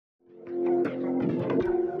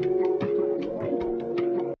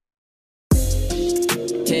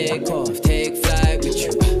take off, take flight with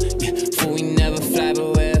you. For we never fly,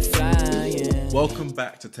 but we're flying. Welcome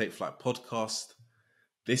back to Take Flight Podcast.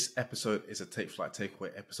 This episode is a Take Flight Takeaway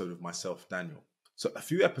episode with myself, Daniel. So a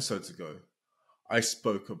few episodes ago, I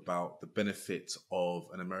spoke about the benefits of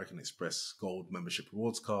an American Express Gold membership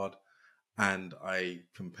rewards card, and I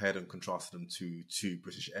compared and contrasted them to two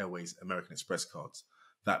British Airways American Express cards,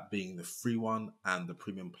 that being the free one and the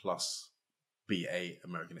Premium Plus BA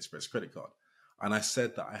American Express credit card. And I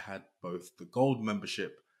said that I had both the Gold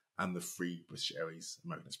membership and the free British Airways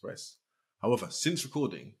American Express. However, since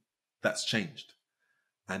recording, that's changed.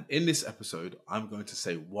 And in this episode, I'm going to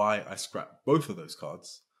say why I scrapped both of those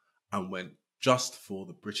cards and went just for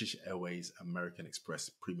the British Airways American Express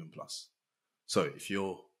Premium Plus. So if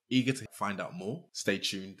you're eager to find out more, stay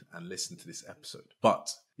tuned and listen to this episode.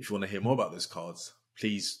 But if you want to hear more about those cards,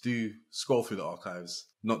 please do scroll through the archives,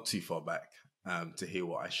 not too far back, to hear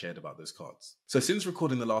what I shared about those cards. So since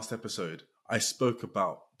recording the last episode, I spoke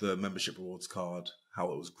about the membership rewards card,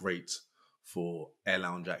 how it was great for air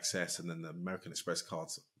lounge access, and then the American Express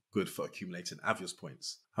cards good for accumulating Avios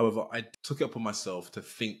points. However, I took it upon myself to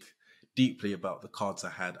think deeply about the cards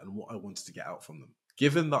I had and what I wanted to get out from them.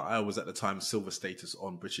 Given that I was at the time silver status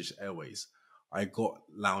on British Airways, I got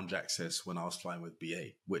lounge access when I was flying with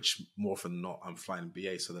BA, which more often than not, I'm flying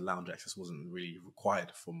BA, so the lounge access wasn't really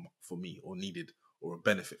required for me or needed or a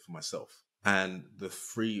benefit for myself. And the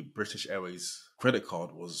free British Airways credit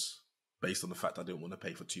card was based on the fact I didn't want to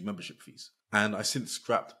pay for 2 membership fees. And I since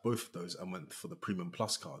scrapped both of those and went for the Premium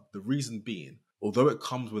Plus card. The reason being, although it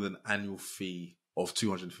comes with an annual fee of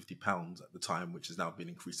 £250 at the time, which has now been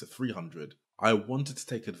increased to £300, I wanted to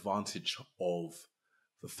take advantage of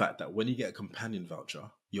the fact that when you get a companion voucher,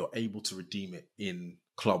 you're able to redeem it in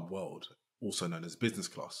Club World, also known as business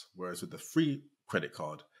class. Whereas with the free credit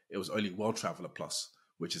card, it was only World Traveller Plus,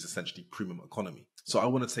 which is essentially premium economy. So I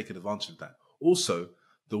want to take advantage of that. Also,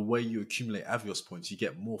 the way you accumulate Avios points, you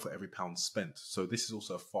get more for every pound spent. So this is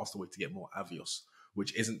also a faster way to get more Avios,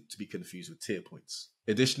 which isn't to be confused with tier points.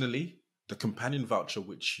 Additionally, the companion voucher,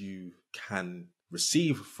 which you can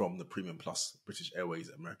receive from the Premium Plus British Airways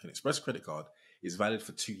American Express credit card, is valid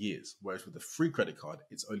for 2 years, whereas with the free credit card,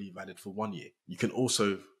 it's only valid for 1 year. You can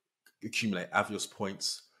also accumulate Avios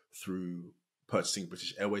points through purchasing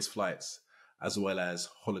British Airways flights, as well as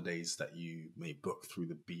holidays that you may book through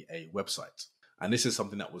the BA website. And this is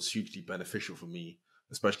something that was hugely beneficial for me,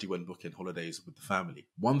 especially when booking holidays with the family.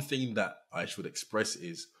 One thing that I should express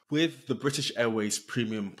is, with the British Airways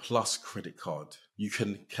Premium Plus credit card, you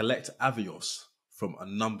can collect Avios from a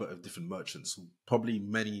number of different merchants, probably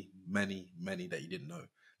many that you didn't know.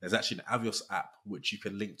 There's actually an Avios app which you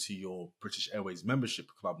can link to your British Airways membership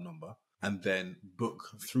club number and then book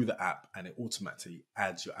through the app, and it automatically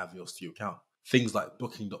adds your Avios to your account. Things like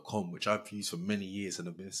booking.com, which I've used for many years and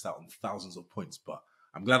have missed out on thousands of points, but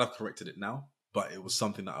I'm glad I've corrected it now. But it was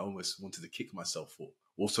something that I almost wanted to kick myself for.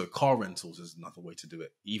 Also, car rentals is another way to do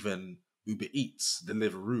it. Even Uber Eats,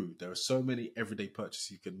 Deliveroo, there are so many everyday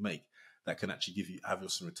purchases you can make that can actually give you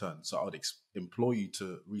Avios in return. So I would implore you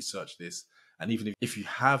to research this. And even if you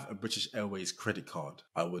have a British Airways credit card,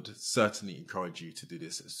 I would certainly encourage you to do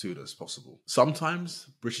this as soon as possible. Sometimes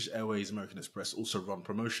British Airways American Express also run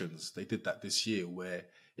promotions. They did that this year, where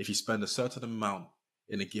if you spend a certain amount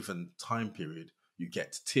in a given time period, you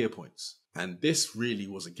get tier points. And this really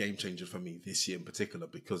was a game changer for me this year in particular,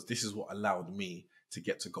 because this is what allowed me to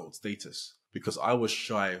get to gold status. Because I was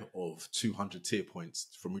shy of 200 tier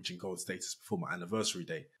points from reaching gold status before my anniversary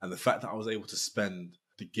day. And the fact that I was able to spend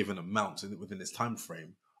the given amount within this time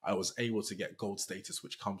frame, I was able to get gold status,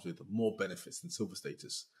 which comes with more benefits than silver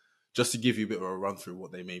status. Just to give you a bit of a run through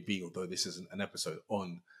what they may be, although this isn't an episode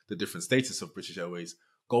on the different status of British Airways,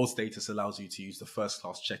 gold status allows you to use the first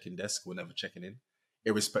class check-in desk whenever checking in,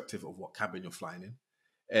 irrespective of what cabin you're flying in.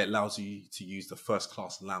 It allows you to use the first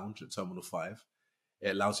class lounge at Terminal 5.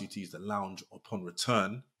 It allows you to use the lounge upon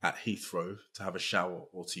return at Heathrow to have a shower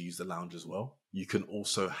or to use the lounge as well. You can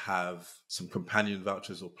also have some companion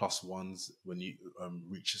vouchers or plus ones when you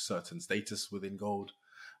reach a certain status within gold,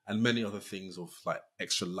 and many other things of like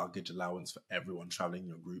extra luggage allowance for everyone traveling in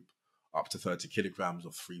your group, up to 30 kilograms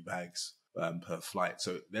of 3 bags per flight.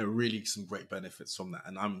 So there are really some great benefits from that.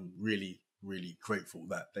 And I'm really grateful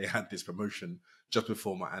that they had this promotion just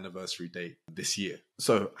before my anniversary date this year.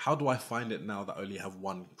 So how do I find it now that I only have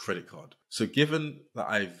one credit card? So given that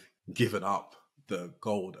I've given up the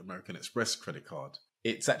gold American Express credit card,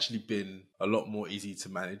 it's actually been a lot more easy to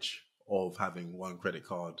manage of having one credit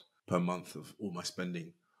card per month of all my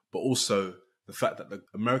spending. But also the fact that the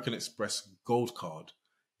American Express gold card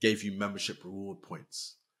gave you membership reward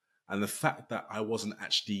points. And the fact that I wasn't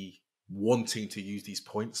actually wanting to use these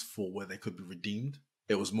points for where they could be redeemed.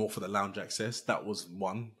 It was more for the lounge access. That was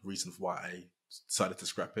one reason for why I decided to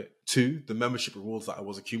scrap it. 2, the membership rewards that I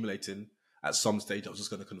was accumulating, at some stage I was just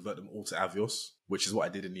going to convert them all to Avios, which is what I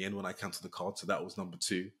did in the end when I cancelled the card. So that was number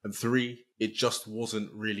 2. And 3, it just wasn't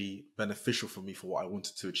really beneficial for me for what I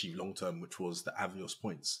wanted to achieve long term, which was the Avios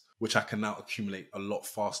points, which I can now accumulate a lot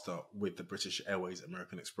faster with the British Airways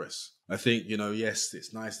American Express. I think, yes,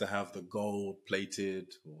 it's nice to have the gold plated,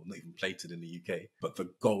 or not even plated in the UK, but the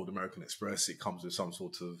gold American Express, it comes with some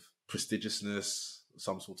sort of prestigiousness,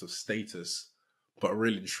 some sort of status. But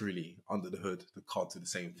really and truly, under the hood, the cards do the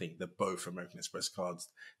same thing. They're both American Express cards.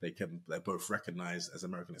 They're both recognized as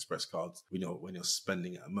American Express cards. We know when you're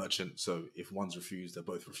spending at a merchant. So if one's refused, they're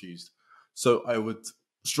both refused. So I would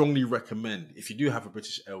strongly recommend, if you do have a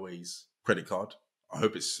British Airways credit card, I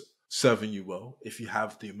hope it's serving you well. If you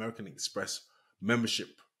have the American Express membership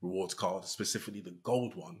rewards card, specifically the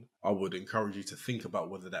gold one, I would encourage you to think about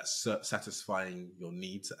whether that's satisfying your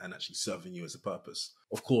needs and actually serving you as a purpose.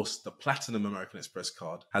 Of course, the Platinum American Express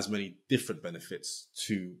card has many different benefits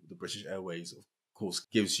to the British Airways. Of course,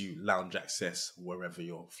 gives you lounge access wherever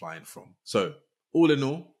you're flying from. So all in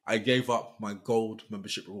all, I gave up my gold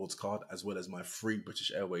membership rewards card as well as my free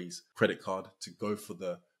British Airways credit card to go for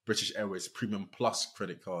the British Airways Premium Plus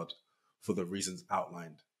credit card for the reasons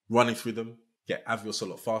outlined. Running through them, get Avios a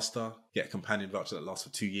lot faster, get a companion voucher that lasts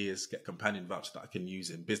for 2 years, get a companion voucher that I can use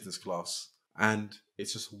in business class. And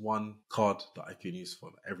it's just one card that I can use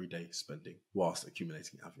for everyday spending whilst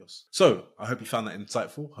accumulating Avios. So I hope you found that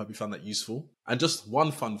insightful. I hope you found that useful. And just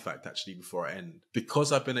one fun fact actually before I end.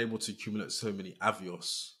 Because I've been able to accumulate so many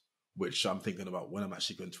Avios, which I'm thinking about when I'm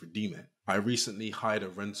actually going to redeem it, I recently hired a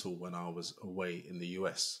rental when I was away in the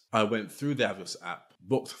US. I went through the Avios app,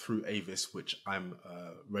 booked through Avis, which I'm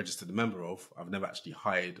a registered member of. I've never actually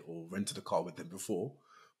hired or rented a car with them before,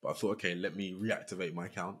 but I thought, okay, let me reactivate my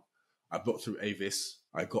account. I booked through Avis.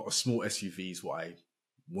 I got a small SUV is what I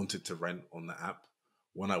wanted to rent on the app.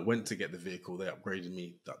 When I went to get the vehicle, they upgraded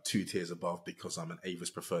me 2 tiers above because I'm an Avis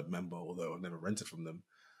preferred member, although I've never rented from them.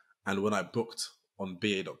 And when I booked on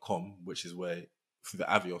BA.com, which is where, through the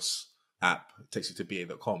Avios app, it takes you to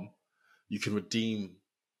BA.com, you can redeem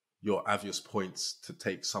your Avios points to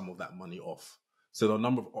take some of that money off. So there are a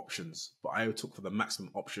number of options, but I took for the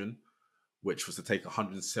maximum option, which was to take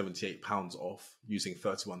 £178 off using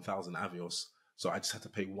 31,000 Avios. So I just had to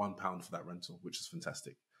pay £1 for that rental, which is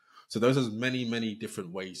fantastic. So those are many, many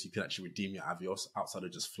different ways you can actually redeem your Avios outside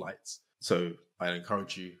of just flights. So I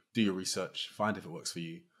encourage you, do your research, find if it works for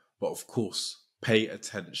you. But of course, pay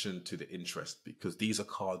attention to the interest, because these are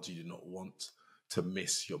cards you do not want to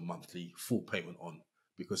miss your monthly full payment on.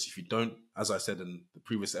 Because if you don't, as I said in the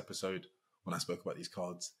previous episode when I spoke about these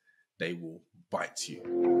cards, they will bite you.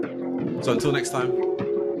 So until next time,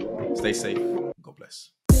 stay safe. God bless.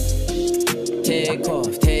 Take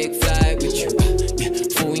off, take flight with you.